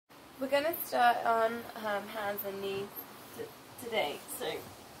We're going to start on hands and knees today. So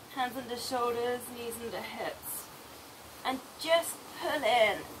hands under shoulders, knees under hips. And just pull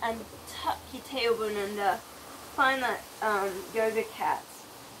in and tuck your tailbone under. Find that yoga cat.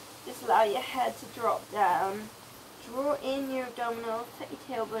 Just allow your head to drop down. Draw in your abdominals, tuck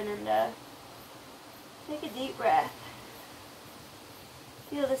your tailbone under. Take a deep breath.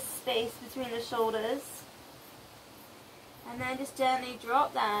 Feel the space between the shoulders. And then just gently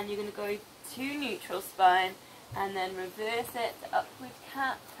drop down. You're going to go to neutral spine and then reverse it to upward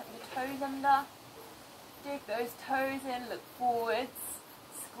cat. Tuck your toes under. Dig those toes in, look forwards.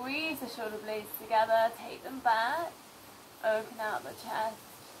 Squeeze the shoulder blades together, take them back. Open out the chest.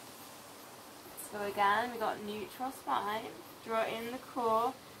 Let's go again. We've got neutral spine. Draw in the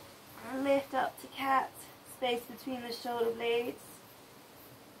core and lift up to cat. Space between the shoulder blades.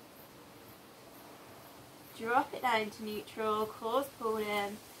 Drop it down to neutral, claws pulled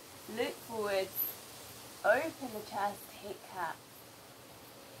in, look forwards, open the chest, take cat.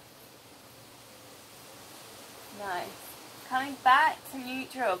 Nice. Coming back to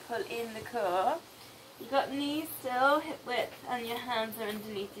neutral, pull in the core. You've got knees still, hip width, and your hands are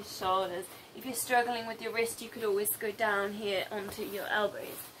underneath your shoulders. If you're struggling with your wrist, you could always go down here onto your elbows.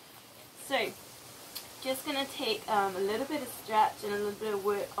 So, just going to take a little bit of stretch and a little bit of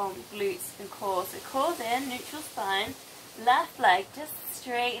work on glutes and core. So core in, neutral spine, left leg just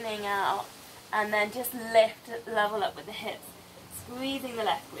straightening out, and then just lift, level up with the hips, squeezing the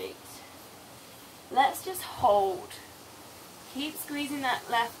left glute. Let's just hold. Keep squeezing that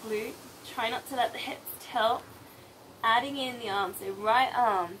left glute. Try not to let the hips tilt. Adding in the arm, so right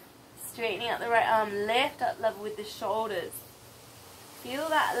arm, straightening out the right arm, lift up level with the shoulders. Feel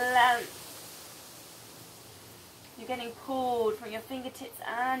that length. You're getting pulled from your fingertips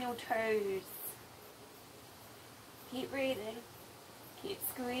and your toes. Keep breathing. Keep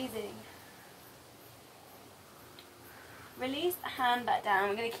squeezing. Release the hand back down.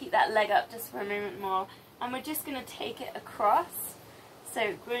 We're going to keep that leg up just for a moment more. And we're just going to take it across.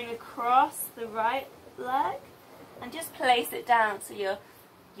 So going across the right leg. And just place it down so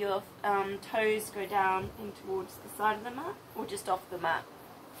your toes go down in towards the side of the mat. Or just off the mat.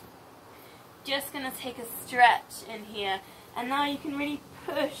 Just going to take a stretch in here, and now you can really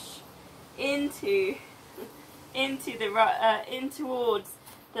push into the right, in towards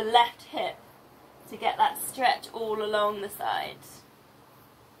the left hip to get that stretch all along the sides.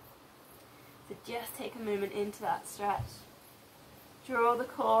 So just take a moment into that stretch. Draw the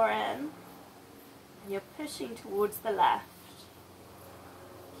core in, and you're pushing towards the left.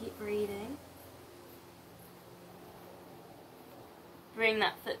 Keep breathing. Bring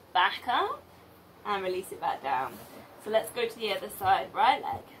that foot back up. And release it back down. So let's go to the other side. Right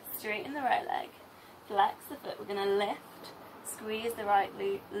leg. Straighten the right leg. Flex the foot. We're going to lift. Squeeze the right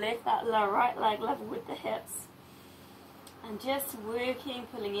glute. Lift that right leg level with the hips. And just working,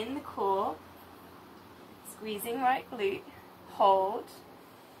 pulling in the core. Squeezing right glute. Hold.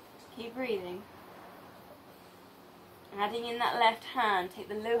 Keep breathing. Adding in that left hand. Take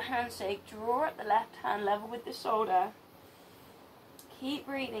the low handshake. Draw up the left hand level with the shoulder. Keep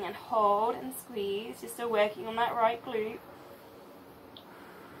breathing and hold and squeeze. You're still working on that right glute.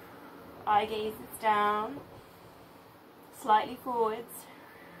 Eye gaze is down. Slightly forwards.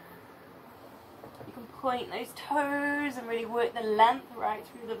 You can point those toes and really work the length right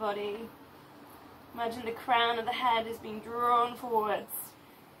through the body. Imagine the crown of the head is being drawn forwards.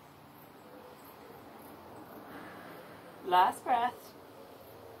 Last breath.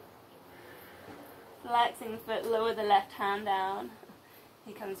 Flexing the foot, lower the left hand down.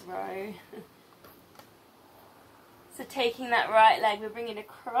 Here comes row. So taking that right leg, we're bringing it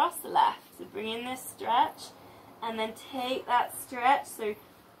across the left. So bring in this stretch, and then take that stretch, so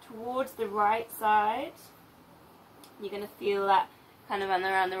towards the right side. You're going to feel that kind of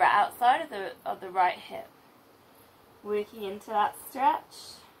around the right outside of the right hip. Working into that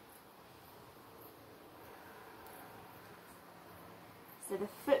stretch. So the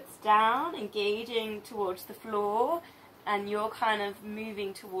foot's down, engaging towards the floor. And you're kind of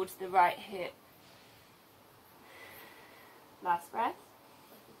moving towards the right hip. Last breath.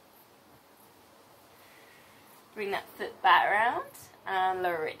 Bring that foot back around and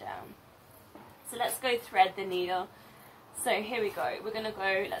lower it down. So let's go thread the needle. So here we go. We're going to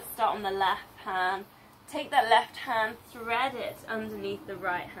go, let's start on the left hand. Take that left hand, thread it underneath the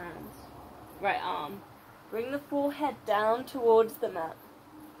right hand, right arm. Bring the forehead down towards the mat.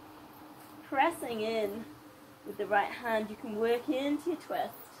 Pressing in. With the right hand, you can work into your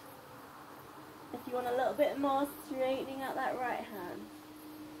twist. If you want a little bit more, straightening out that right hand.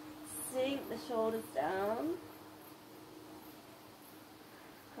 Sink the shoulders down.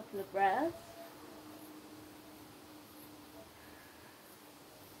 Couple of breaths.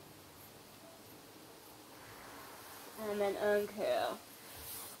 And then uncurl.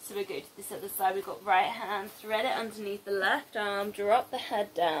 So we go to this other side. We've got right hand, thread it underneath the left arm, drop the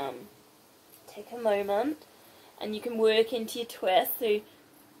head down. Take a moment, and you can work into your twist. So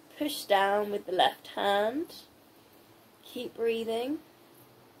push down with the left hand. Keep breathing.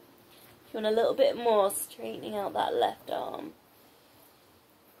 If you want a little bit more, straightening out that left arm.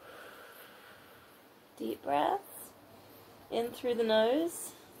 Deep breaths. In through the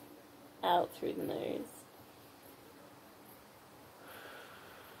nose, out through the nose.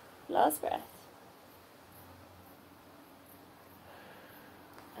 Last breath.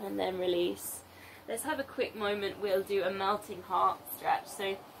 And then release. Let's have a quick moment. We'll do a melting heart stretch.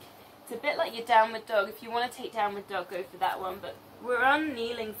 So it's a bit like your downward dog. If you want to take downward dog, go for that one. But we're on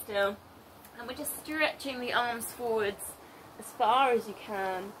kneeling still. And we're just stretching the arms forwards as far as you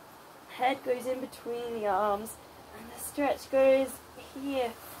can. Head goes in between the arms. And the stretch goes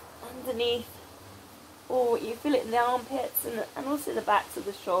here underneath. Or you feel it in the armpits and also the backs of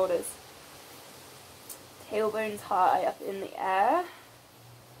the shoulders. Tailbones high up in the air.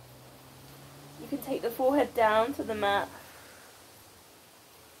 You can take the forehead down to the mat.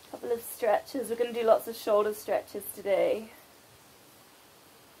 A couple of stretches. We're going to do lots of shoulder stretches today.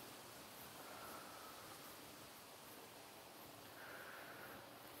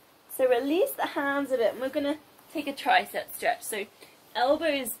 So release the hands a bit, and we're going to take a tricep stretch. So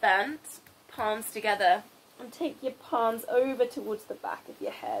elbows bent, palms together, and take your palms over towards the back of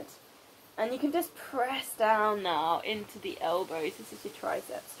your head. And you can just press down now into the elbows. This is your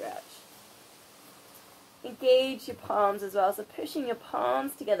tricep stretch. Engage your palms as well, so pushing your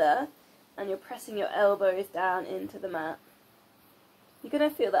palms together and you're pressing your elbows down into the mat. You're going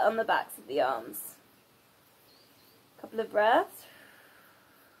to feel that on the backs of the arms. A couple of breaths.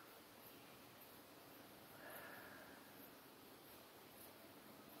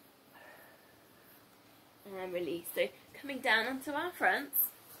 And release. So coming down onto our fronts.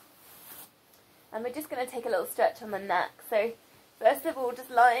 And we're just going to take a little stretch on the neck. So first of all,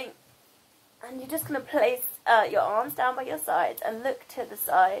 just lying, and you're just going to place your arms down by your sides and look to the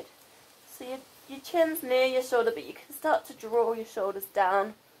side. So your chin's near your shoulder, but you can start to draw your shoulders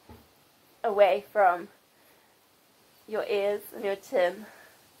down away from your ears and your chin.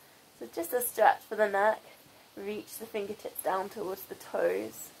 So just a stretch for the neck. Reach the fingertips down towards the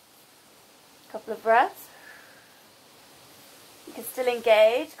toes. A couple of breaths. You can still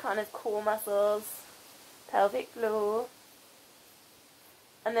engage kind of core muscles, pelvic floor,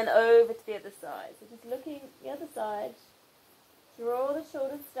 and then over to the other side. So just looking the other side, draw the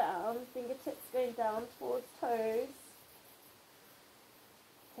shoulders down, fingertips going down towards toes.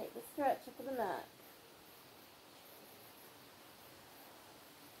 Take the stretch up of the neck.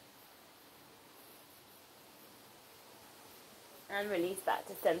 And release back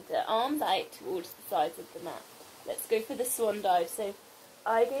to center. Arms out towards the sides of the mat. Let's go for the swan dive. So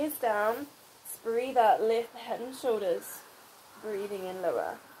eye gaze down, breathe out, lift the head and shoulders, breathing in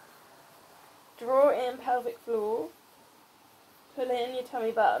lower. Draw in pelvic floor, pull in your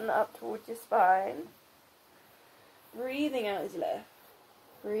tummy button up towards your spine, breathing out as you lift,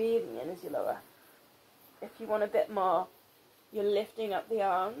 breathing in as you lower. If you want a bit more, you're lifting up the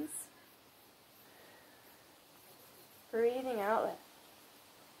arms, breathing out, lift,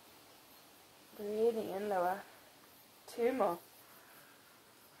 breathing in lower. 2 more.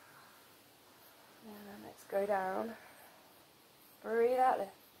 And let's go down. Breathe out,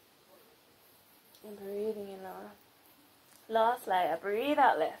 lift. And breathing in lower. Last layer. Breathe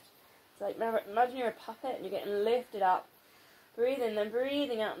out, lift. It's like imagine you're a puppet and you're getting lifted up. Breathe in, then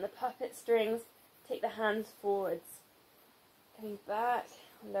breathing out, and the puppet strings. Take the hands forwards. Coming back,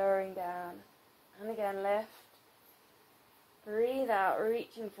 lowering down. And again, lift. Breathe out,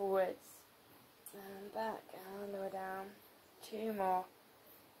 reaching forwards. And back, and lower down. 2 more.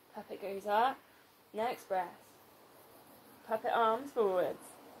 Puppet goes up. Next breath. Puppet arms forwards.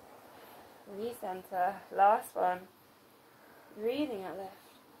 Recenter. Last one. Breathing out, lift.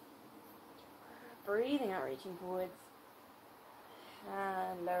 Breathing out, reaching forwards.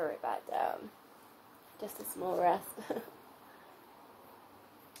 And lower it back down. Just a small rest.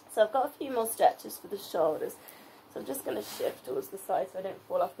 So I've got a few more stretches for the shoulders. So I'm just going to shift towards the side so I don't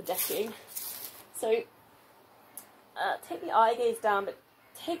fall off the decking. So take the eye gaze down, but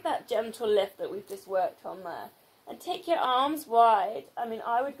take that gentle lift that we've just worked on there. And take your arms wide. I mean,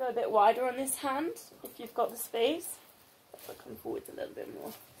 I would go a bit wider on this hand if you've got the space. I'll come forwards a little bit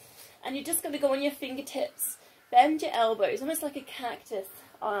more. And you're just going to go on your fingertips. Bend your elbows, almost like a cactus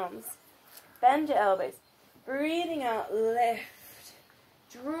arms. Bend your elbows. Breathing out, lift.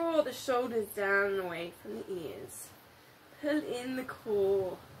 Draw draw the shoulders down and away from the ears. Pull in the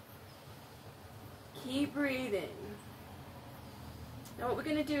core. Keep breathing. Now what we're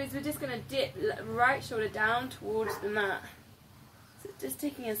going to do is we're just going to dip right shoulder down towards the mat. So just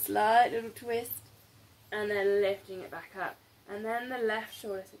taking a slight little twist and then lifting it back up. And then the left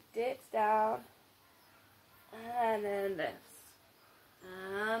shoulder, so dips down and then lifts.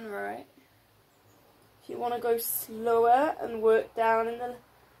 And right. If you want to go slower and work down in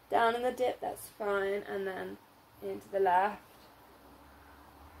the dip, that's fine. And then into the left.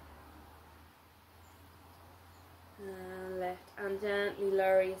 And lift. And gently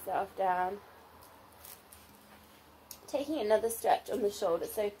lower yourself down. Taking another stretch on the shoulder.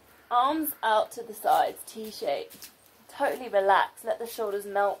 So arms out to the sides, T-shape. Totally relax. Let the shoulders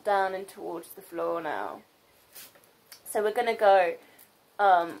melt down and towards the floor now. So we're going to go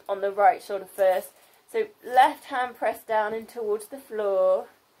on the right shoulder first. So left hand press down in towards the floor.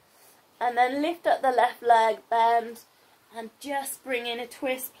 And then lift up the left leg, bend, and just bring in a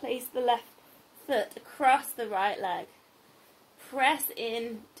twist. Place the left foot across the right leg. Press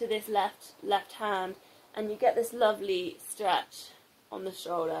in to this left hand, and you get this lovely stretch on the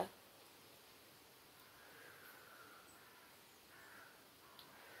shoulder.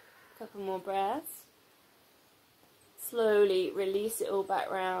 Couple more breaths. Slowly release it all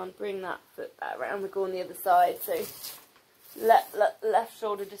back round. Bring that foot back round. We go on the other side. So left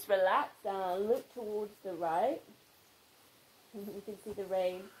shoulder just relax down. Look towards the right. You can see the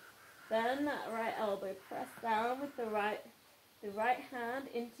rain. Bend that right elbow. Press down with the right hand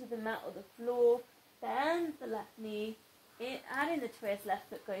into the mat or the floor. Bend the left knee. Add in the twist. Left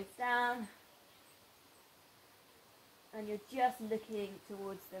foot goes down. And you're just looking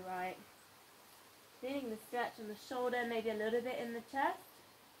towards the right. Feeling the stretch on the shoulder, maybe a little bit in the chest.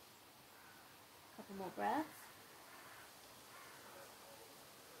 Couple more breaths.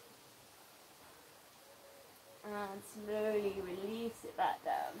 And slowly release it back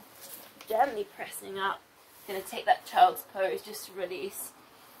down. Gently pressing up. Going to take that child's pose just to release.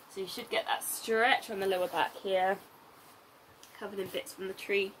 So you should get that stretch on the lower back here. Covered in bits from the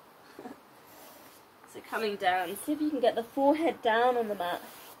tree. So coming down, see if you can get the forehead down on the mat.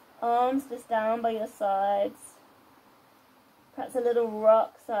 Arms just down by your sides. Perhaps a little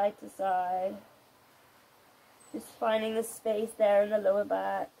rock side to side. Just finding the space there in the lower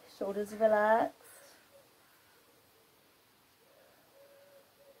back. Shoulders relaxed.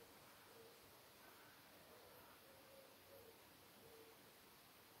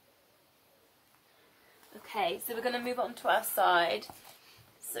 Okay, so we're going to move on to our side.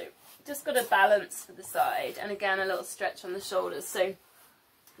 So just got a balance for the side, and again a little stretch on the shoulders. So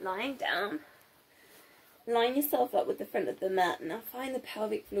lying down, line yourself up with the front of the mat. Now find the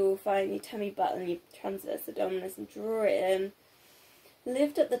pelvic floor, find your tummy button, your transverse abdominis, and draw it in.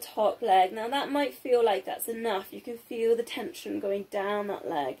 Lift up the top leg. Now that might feel like that's enough. You can feel the tension going down that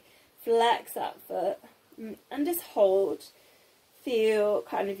leg. Flex that foot and just hold. Feel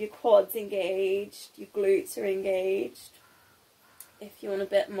kind of your quads engaged, your glutes are engaged. If you want a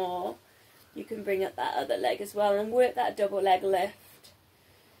bit more, you can bring up that other leg as well and work that double leg lift.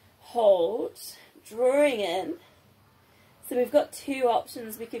 Hold, drawing in. So we've got two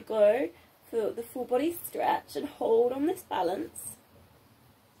options. We could go for the full body stretch and hold on this balance.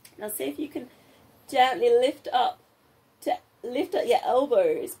 Now see if you can gently lift up your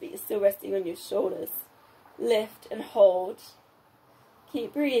elbows, but you're still resting on your shoulders. Lift and hold.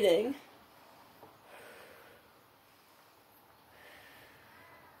 Keep breathing.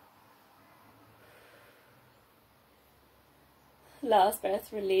 Last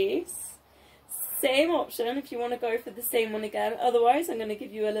breath, release. Same option if you want to go for the same one again. Otherwise, I'm going to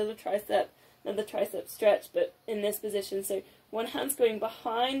give you a little tricep, another tricep stretch, but in this position. So one hand's going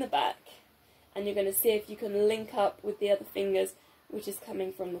behind the back, and you're going to see if you can link up with the other fingers, which is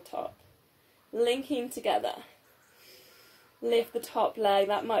coming from the top. Linking together. Lift the top leg,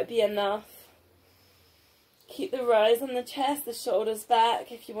 that might be enough. Keep the rise on the chest, the shoulders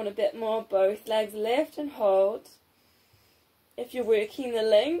back. If you want a bit more, both legs lift and hold. If you're working the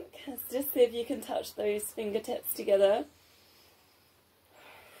link, just see if you can touch those fingertips together.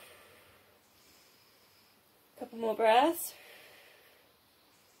 Couple more breaths.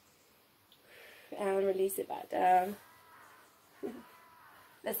 And release it back down.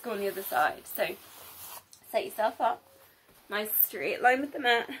 Let's go on the other side. So, set yourself up. Nice straight line with the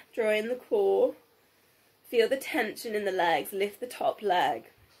mat. Draw in the core. Feel the tension in the legs. Lift the top leg.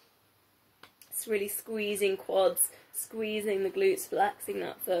 It's really squeezing quads, squeezing the glutes, flexing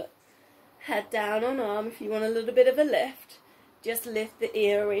that foot. Head down on arm. If you want a little bit of a lift, just lift the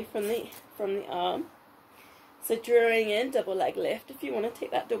ear away from the arm. So drawing in, double leg lift. If you want to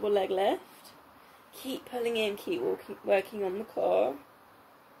take that double leg lift, keep pulling in, keep working on the core.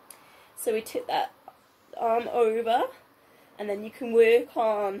 So we tip that arm over, and then you can work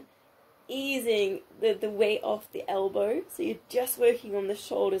on easing the weight off the elbow. So you're just working on the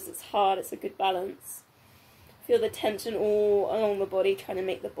shoulders. It's hard, it's a good balance. Feel the tension all along the body, trying to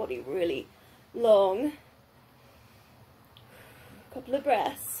make the body really long. A couple of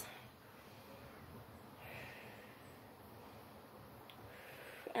breaths.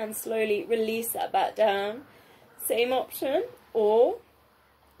 And slowly release that back down. Same option, or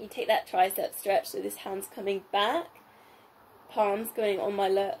you take that tricep stretch, so this hand's coming back, palms going on my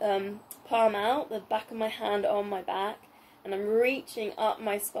palm out, the back of my hand on my back, and I'm reaching up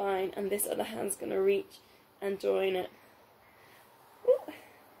my spine, and this other hand's going to reach and join it. Ooh.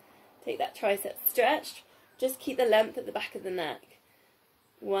 Take that tricep stretch, just keep the length at the back of the neck.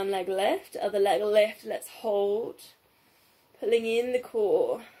 One leg lift, other leg lift, let's hold. Pulling in the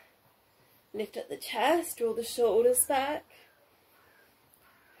core. Lift up the chest, draw the shoulders back.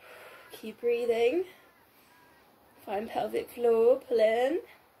 Keep breathing. Find pelvic floor, pull in.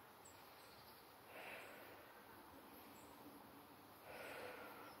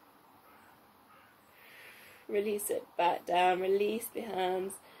 Release it back down, release the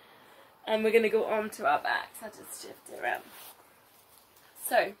hands. And we're going to go on to our backs. I'll just shift it around.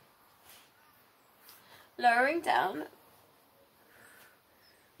 So, lowering down,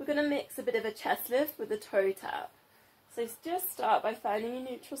 we're going to mix a bit of a chest lift with a toe tap. So just start by finding your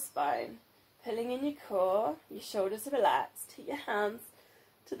neutral spine, pulling in your core, your shoulders are relaxed, take your hands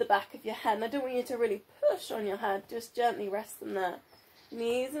to the back of your head. And I don't want you to really push on your head, just gently rest them there.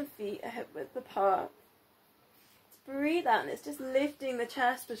 Knees and feet are hip width apart. Breathe out, and it's just lifting the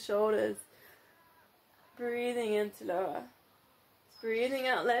chest, the shoulders. Breathing in to lower. Breathing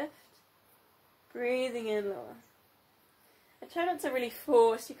out, lift. Breathing in, lower. I try not to really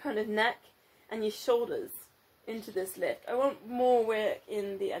force your kind of neck and your shoulders into this lift. I want more work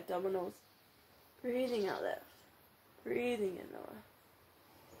in the abdominals. Breathing out, lift. Breathing in, lower.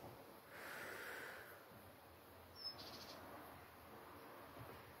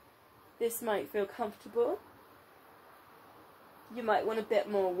 This might feel comfortable. You might want a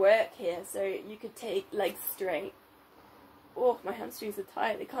bit more work here, so you could take legs straight. Oh, my hamstrings are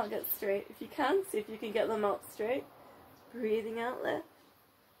tight, they can't get straight. If you can, see if you can get them up straight. Breathing out, lift.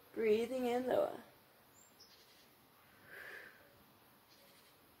 Breathing in, lower.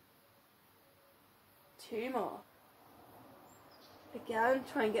 Two more. Again,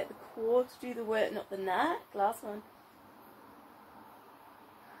 try and get the core to do the work, not the neck. Last one.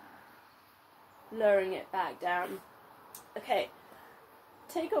 Lowering it back down. Okay.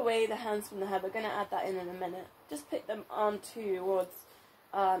 Take away the hands from the head. We're going to add that in a minute. Just pick them on towards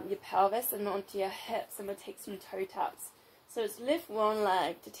your pelvis and onto your hips, and we'll take some toe taps. So it's lift one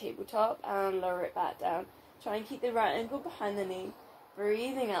leg to tabletop and lower it back down. Try and keep the right ankle behind the knee.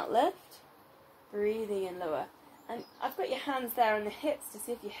 Breathing out, lift. Breathing in, lower. And I've got your hands there on the hips to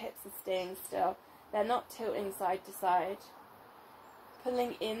see if your hips are staying still. They're not tilting side to side.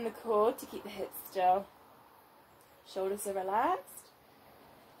 Pulling in the core to keep the hips still. Shoulders are relaxed.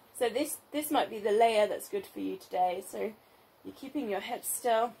 So this might be the layer that's good for you today. So you're keeping your hips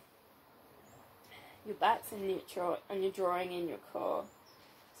still, your back's in neutral, and you're drawing in your core.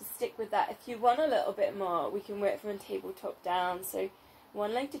 So stick with that. If you want a little bit more, we can work from a tabletop down. So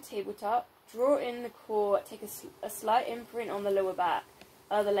one leg to tabletop, draw in the core, take a slight imprint on the lower back,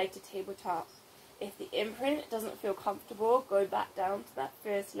 other leg to tabletop. If the imprint doesn't feel comfortable, go back down to that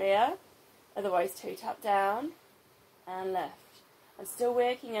first layer. Otherwise, toe tap down and lift. I'm still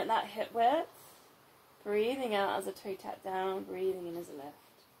working at that hip width. Breathing out as a toe tap down, breathing in as a lift.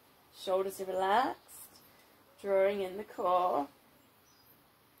 Shoulders are relaxed, drawing in the core.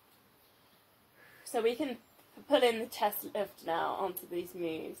 So we can put in the chest lift now onto these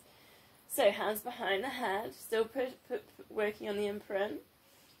moves. So hands behind the head, still working on the imprint.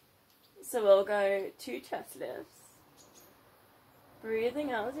 So we'll go 2 chest lifts.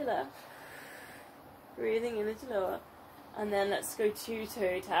 Breathing out as you lift. Breathing in as you lower. And then let's go 2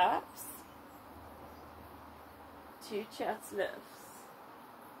 toe taps. 2 chest lifts.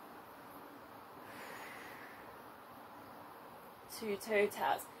 2 toe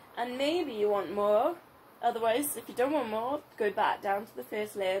taps. And maybe you want more. Otherwise, if you don't want more, go back down to the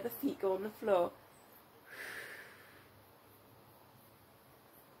first layer. The feet go on the floor.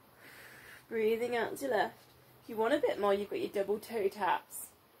 Breathing out as you lift. If you want a bit more, you've got your double toe taps.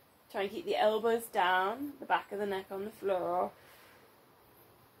 Try and keep the elbows down, the back of the neck on the floor.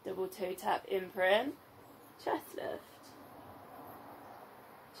 Double toe tap imprint. Chest lift.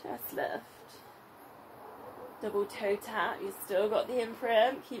 Chest lift. Double toe tap. You've still got the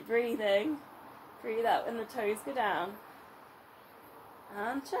imprint. Keep breathing. Breathe out when the toes go down.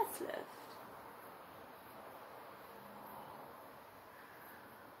 And chest lift.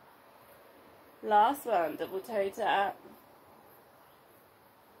 Last one, double toe tap.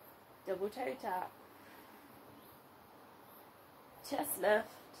 Double toe tap. Chest lift.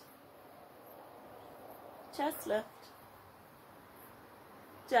 Chest lift.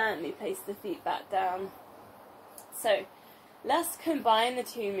 Gently place the feet back down. So, let's combine the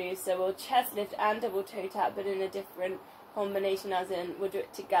two moves. So we'll chest lift and double toe tap, but in a different combination, as in we'll do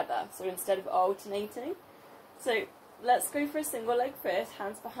it together. So instead of alternating. So let's go for a single leg first,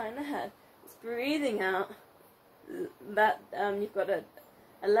 hands behind the head. Just breathing out. That you've got a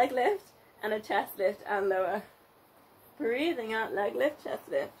leg lift and a chest lift and lower. Breathing out, leg lift, chest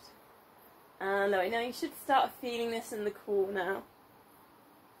lift. And lower. Now you should start feeling this in the core now.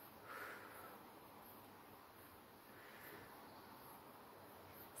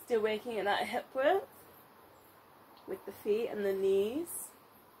 Still working at that hip width with the feet and the knees.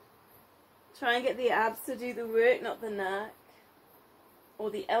 Try and get the abs to do the work, not the neck.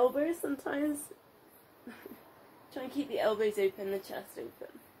 Or the elbows sometimes. Try and keep the elbows open, the chest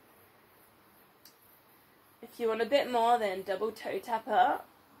open. If you want a bit more, then double toe tap up,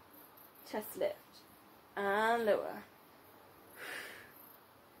 chest lift, and lower.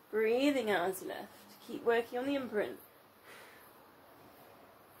 Breathing out as lift. Keep working on the imprint.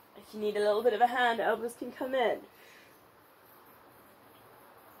 If you need a little bit of a hand, elbows can come in.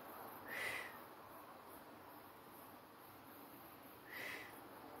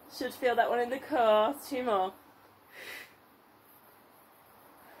 Should feel that one in the core. 2 more.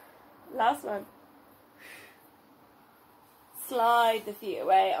 Last one. Slide the feet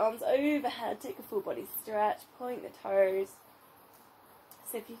away, arms overhead, take a full body stretch, point the toes.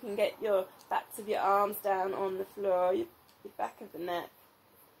 So if you can get your backs of your arms down on the floor, your back of the neck.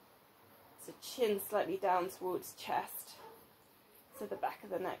 So chin slightly down towards chest. So the back of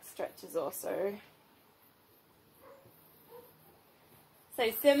the neck stretches also. So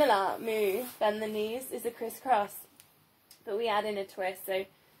similar move, bend the knees, is a crisscross. But we add in a twist. So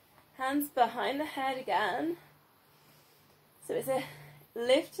hands behind the head again. So it's a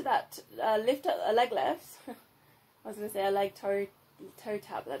lift to that, lift up, a leg lift. I was going to say a leg toe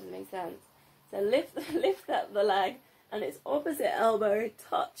tap, but that doesn't make sense. So lift up the leg, and its opposite elbow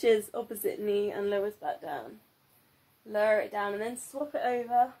touches opposite knee and lowers back down. Lower it down and then swap it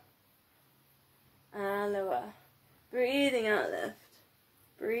over. And lower. Breathing out, lift.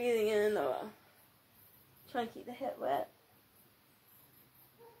 Breathing in, lower. Try and keep the hip wet.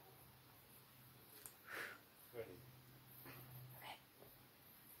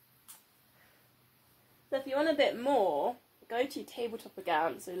 So if you want a bit more, go to tabletop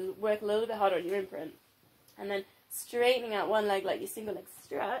again, so work a little bit harder on your imprint. And then straightening out one leg like your single leg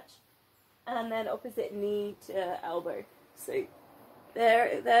stretch, and then opposite knee to elbow. So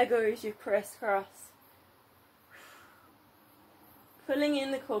there goes your crisscross. Pulling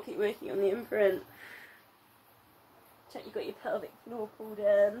in the core, keep working on the imprint. Check you've got your pelvic floor pulled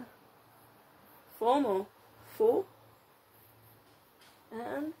in. 4 more. 4.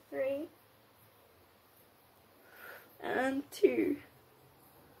 And 3. And 2.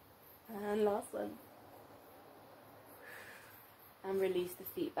 And last one. And release the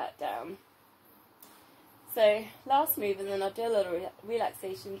feet back down. So last move, and then I'll do a little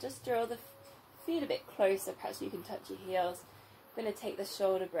relaxation. Just draw the feet a bit closer. Perhaps you can touch your heels. I'm going to take the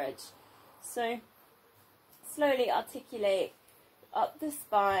shoulder bridge. So slowly articulate up the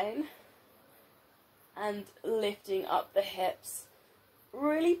spine and lifting up the hips.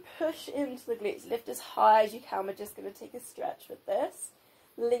 Really push into the glutes. Lift as high as you can. We're just going to take a stretch with this.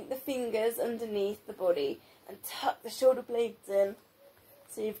 Link the fingers underneath the body and tuck the shoulder blades in.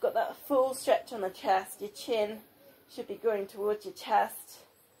 So you've got that full stretch on the chest. Your chin should be going towards your chest.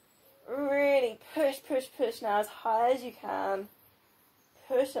 Really push, push, push now as high as you can.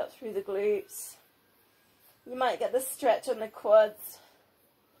 Push up through the glutes. You might get the stretch on the quads,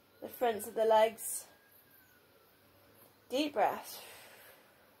 the fronts of the legs. Deep breath.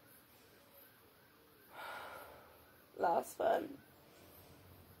 Last one.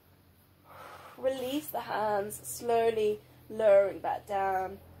 Release the hands, slowly lowering back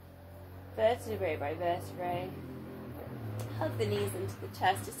down, vertebrae by vertebrae. Hug the knees into the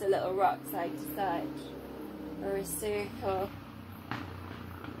chest, just a little rock side to side, or a circle.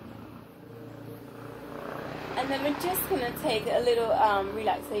 And then we're just going to take a little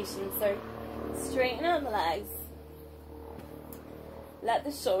relaxation. So straighten out the legs. Let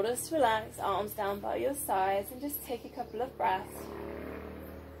the shoulders relax, arms down by your sides, and just take a couple of breaths.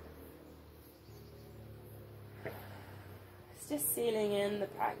 just sealing in the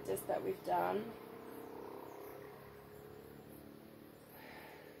practice that we've done.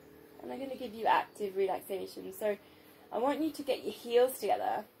 And I'm going to give you active relaxation. So I want you to get your heels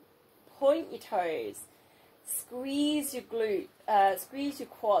together, point your toes, squeeze your squeeze your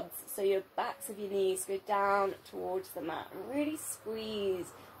quads so your backs of your knees go down towards the mat. Really squeeze.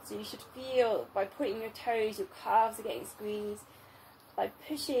 So you should feel, by putting your toes, your calves are getting squeezed. By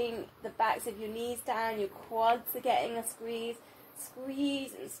pushing the backs of your knees down, your quads are getting a squeeze.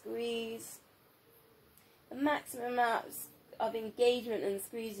 Squeeze and squeeze. The maximum amount of engagement and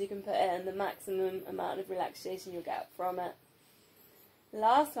squeeze you can put in, the maximum amount of relaxation you'll get from it.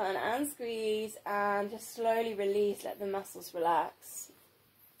 Last one, and squeeze, and just slowly release, let the muscles relax.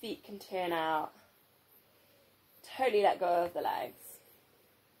 Feet can turn out. Totally let go of the legs.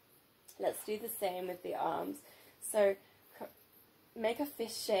 Let's do the same with the arms. So make a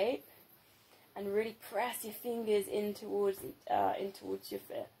fist shape and really press your fingers in towards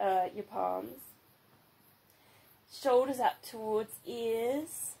your palms. Shoulders up towards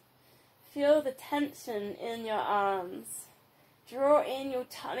ears. Feel the tension in your arms. Draw in your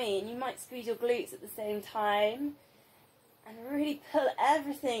tummy, and you might squeeze your glutes at the same time. And really pull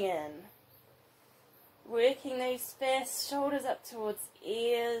everything in. Working those fists, shoulders up towards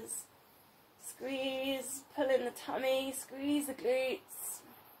ears. Squeeze, pull in the tummy, squeeze the glutes.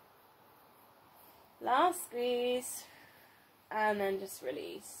 Last squeeze, and then just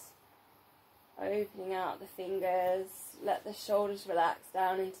release. Opening out the fingers, let the shoulders relax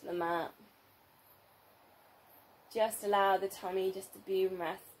down into the mat. Just allow the tummy just to be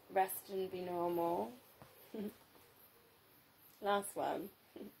rest and be normal. Last one.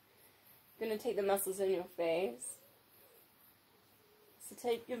 I'm going to take the muscles in your face. So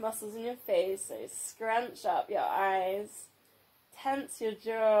take your muscles in your face, so scrunch up your eyes, tense your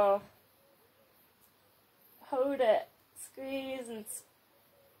jaw, hold it, squeeze and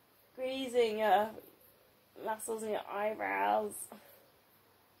squeezing your muscles in your eyebrows.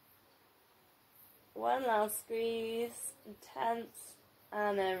 One last squeeze, tense,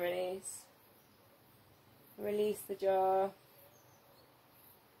 and then release. Release the jaw.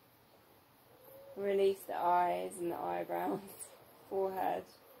 Release the eyes and the eyebrows, forehead.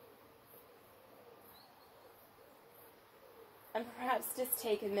 And perhaps just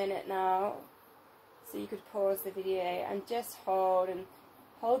take a minute now, so you could pause the video and just hold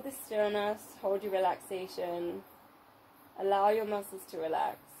the stillness, hold your relaxation, allow your muscles to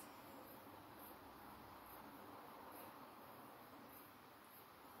relax.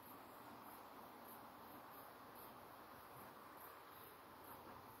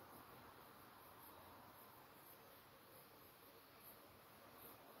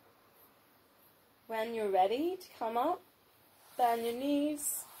 When you're ready to come up, bend your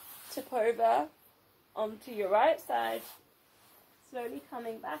knees, tip over onto your right side, slowly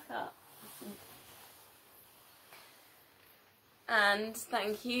coming back up. And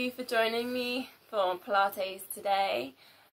thank you for joining me for Pilates today.